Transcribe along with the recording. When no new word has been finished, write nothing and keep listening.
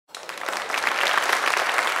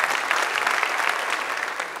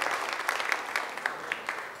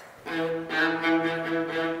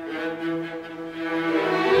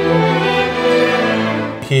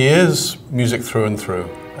He is music through and through,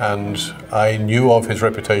 and I knew of his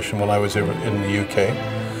reputation when I was in the UK,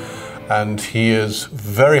 and he is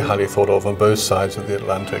very highly thought of on both sides of the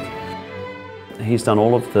Atlantic. He's done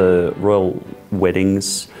all of the royal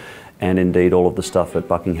weddings and indeed all of the stuff at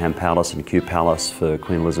Buckingham Palace and Kew Palace for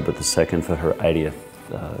Queen Elizabeth II for her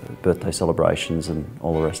 80th birthday celebrations and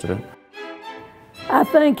all the rest of it. I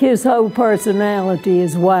think his whole personality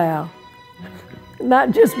is wow.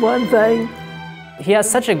 Not just one thing. He has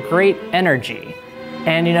such a great energy,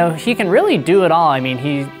 and you know, he can really do it all. I mean,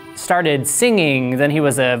 he started singing, then he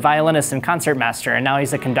was a violinist and concertmaster, and now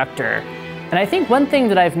he's a conductor. And I think one thing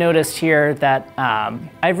that I've noticed here that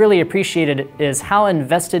I've really appreciated is how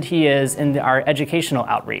invested he is in our educational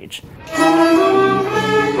outreach.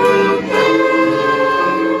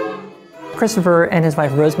 Christopher and his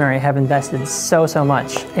wife Rosemary have invested so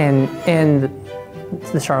much in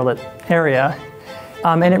the Charlotte area,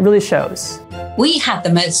 and it really shows. We had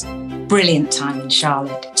the most brilliant time in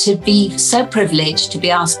Charlotte. To be so privileged to be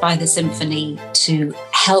asked by the symphony to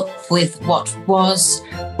help with what was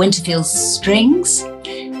Winterfield's Strings,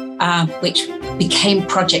 which became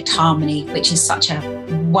Project Harmony, which is such a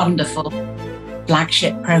wonderful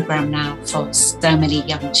flagship program now for so many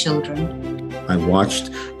young children. I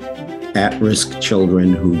watched at-risk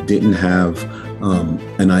children who didn't have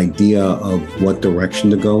an idea of what direction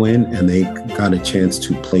to go in, and they got a chance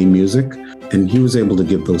to play music, and he was able to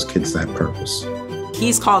give those kids that purpose.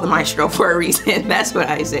 He's called the Maestro for a reason, that's what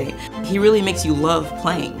I say. He really makes you love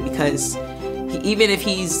playing, because even if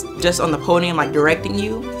he's just on the podium like directing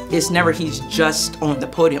you, it's never he's just on the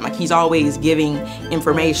podium. Like, he's always giving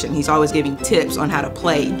information, he's always giving tips on how to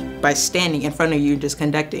play by standing in front of you just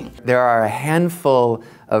conducting. There are a handful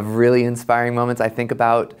of really inspiring moments I think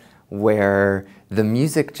about where the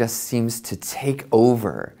music just seems to take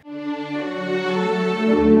over.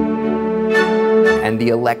 And the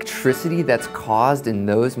electricity that's caused in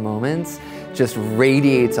those moments just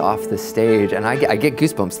radiates off the stage, and I get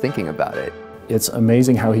goosebumps thinking about it. It's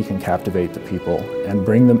amazing how he can captivate the people and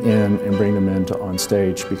bring them in and bring them into on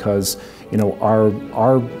stage, because you know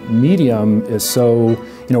our medium is so,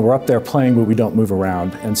 you know, we're up there playing but we don't move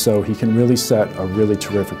around, and so he can really set a really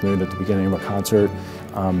terrific mood at the beginning of a concert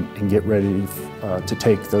and get ready to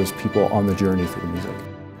take those people on the journey through the music.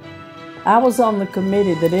 I was on the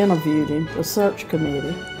committee that interviewed him, the search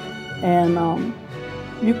committee, and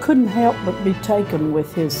you couldn't help but be taken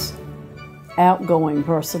with his outgoing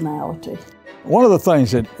personality. One of the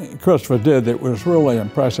things that Christopher did that was really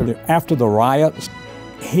impressive, after the riots,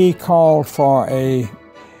 he called for a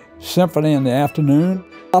symphony in the afternoon.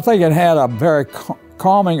 I think it had a very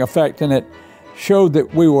calming effect, and it showed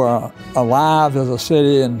that we were alive as a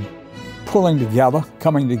city and pulling together,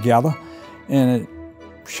 coming together, and it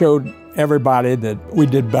showed everybody that we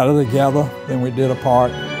did better together than we did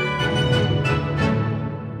apart.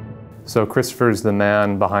 So Christopher's the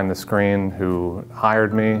man behind the screen who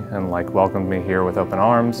hired me and welcomed me here with open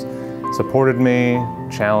arms, supported me,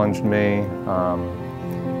 challenged me,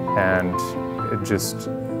 and just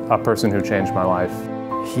a person who changed my life.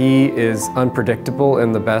 He is unpredictable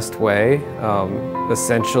in the best way.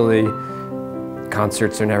 Essentially,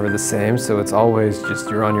 concerts are never the same, so it's always just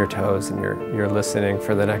you're on your toes and you're listening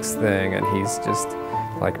for the next thing, and he's just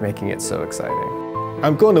making it so exciting.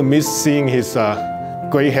 I'm going to miss seeing his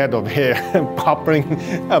gray head of hair popping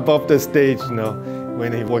above the stage, you know,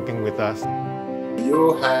 when he's working with us.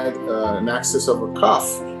 You had an access of a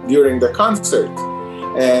cough during the concert,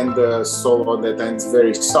 and the solo that ends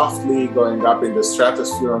very softly, going up in the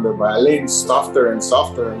stratosphere on the violin, softer and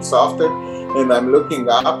softer and softer. And I'm looking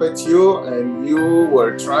up at you, and you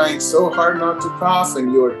were trying so hard not to cough,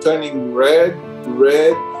 and you were turning red,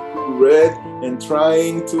 and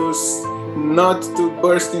trying to not to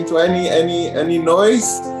burst into any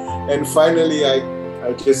noise. And finally,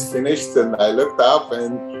 I just finished, and I looked up,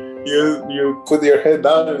 and you put your head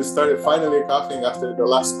down and started finally coughing after the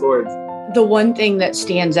last chord. The one thing that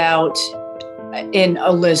stands out in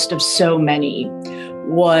a list of so many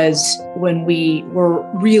was when we were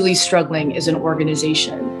really struggling as an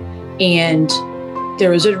organization, and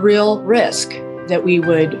there was a real risk that we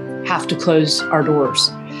would have to close our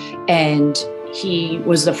doors. And he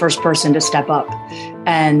was the first person to step up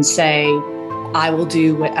and say, I will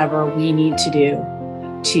do whatever we need to do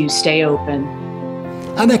to stay open.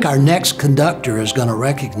 I think our next conductor is going to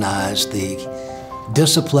recognize the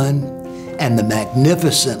discipline and the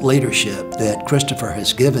magnificent leadership that Christopher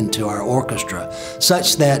has given to our orchestra,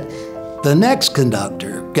 such that the next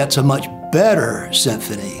conductor gets a much better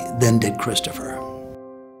symphony than did Christopher.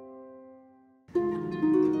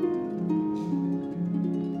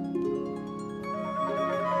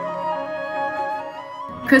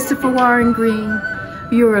 Christopher Warren Green,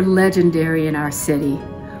 you're legendary in our city.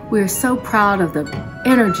 We're so proud of the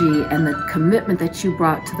energy and the commitment that you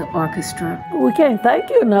brought to the orchestra. We can't thank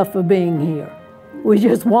you enough for being here. We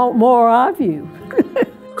just want more of you.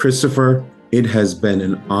 Christopher, it has been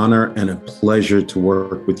an honor and a pleasure to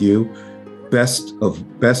work with you. Best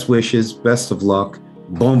wishes, best of luck,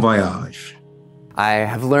 bon voyage. I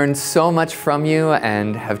have learned so much from you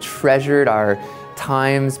and have treasured our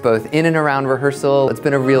times both in and around rehearsal. It's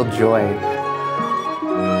been a real joy.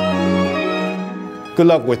 Good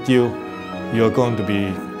luck with you. You're going to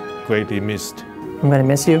be greatly missed. I'm going to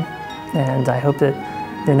miss you, and I hope that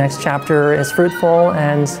your next chapter is fruitful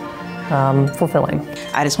and fulfilling.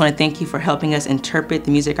 I just want to thank you for helping us interpret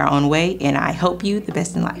the music our own way, and I hope you the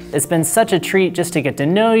best in life. It's been such a treat just to get to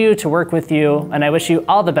know you, to work with you, and I wish you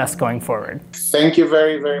all the best going forward. Thank you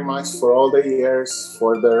very, very much for all the years,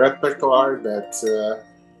 for the repertoire that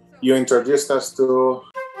you introduced us to.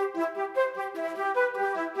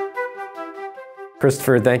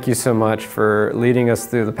 Christopher, thank you so much for leading us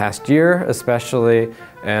through the past year, especially,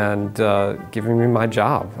 and giving me my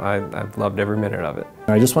job. I've loved every minute of it.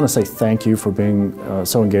 I just want to say thank you for being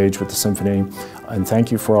so engaged with the symphony, and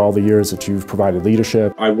thank you for all the years that you've provided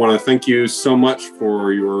leadership. I want to thank you so much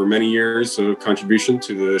for your many years of contribution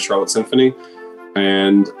to the Charlotte Symphony,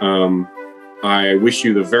 and I wish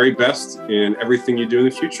you the very best in everything you do in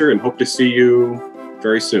the future, and hope to see you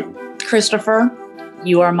very soon. Christopher,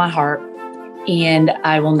 you are my heart. And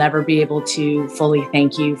I will never be able to fully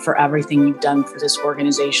thank you for everything you've done for this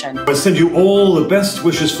organization. I send you all the best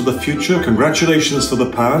wishes for the future. Congratulations for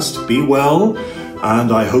the past. Be well,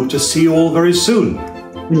 and I hope to see you all very soon.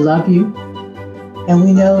 We love you, and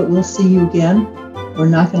we know that we'll see you again. We're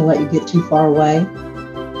not going to let you get too far away.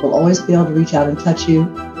 We'll always be able to reach out and touch you,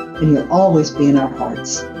 and you'll always be in our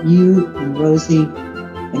hearts. You and Rosie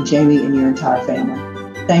and Jamie and your entire family.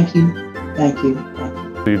 Thank you, thank you, thank you.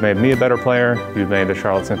 You've made me a better player, you've made the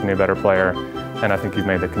Charlotte Symphony a better player, and I think you've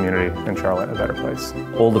made the community in Charlotte a better place.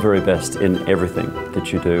 All the very best in everything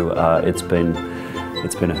that you do. It's been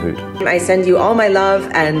a hoot. I send you all my love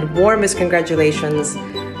and warmest congratulations.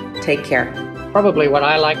 Take care. Probably what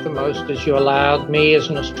I like the most is you allowed me as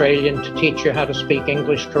an Australian to teach you how to speak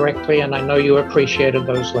English correctly, and I know you appreciated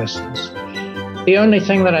those lessons. The only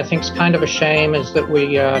thing that I think is kind of a shame is that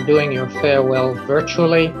we are doing your farewell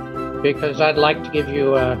virtually, because I'd like to give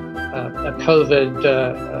you a COVID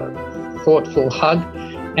thoughtful hug,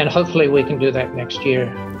 and hopefully we can do that next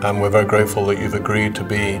year. And we're very grateful that you've agreed to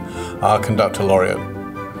be our conductor laureate,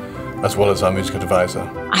 as well as our music advisor.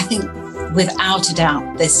 I think without a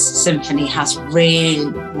doubt, this symphony has really,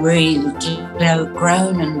 really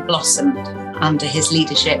grown and blossomed under his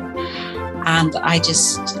leadership. And I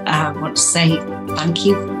just want to say thank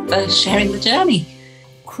you for sharing the journey.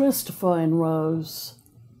 Christopher and Rose,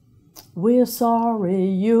 we're sorry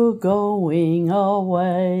you're going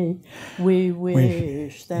away. We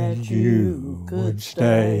wish that you could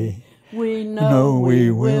stay. We know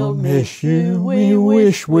we will miss you. We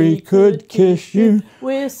wish we could kiss you.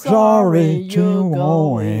 We're sorry you're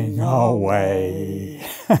going away.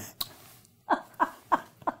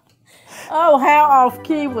 Oh, how off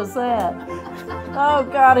key was that? Oh,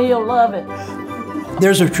 God, he'll love it.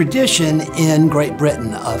 There's a tradition in Great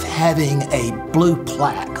Britain of having a blue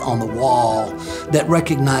plaque on the wall that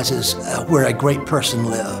recognizes where a great person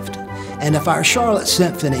lived. And if our Charlotte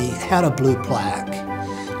Symphony had a blue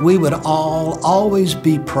plaque, we would all always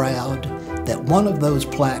be proud that one of those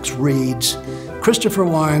plaques reads, Christopher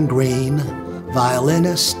Warren Green,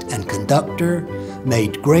 violinist and conductor,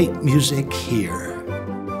 made great music here.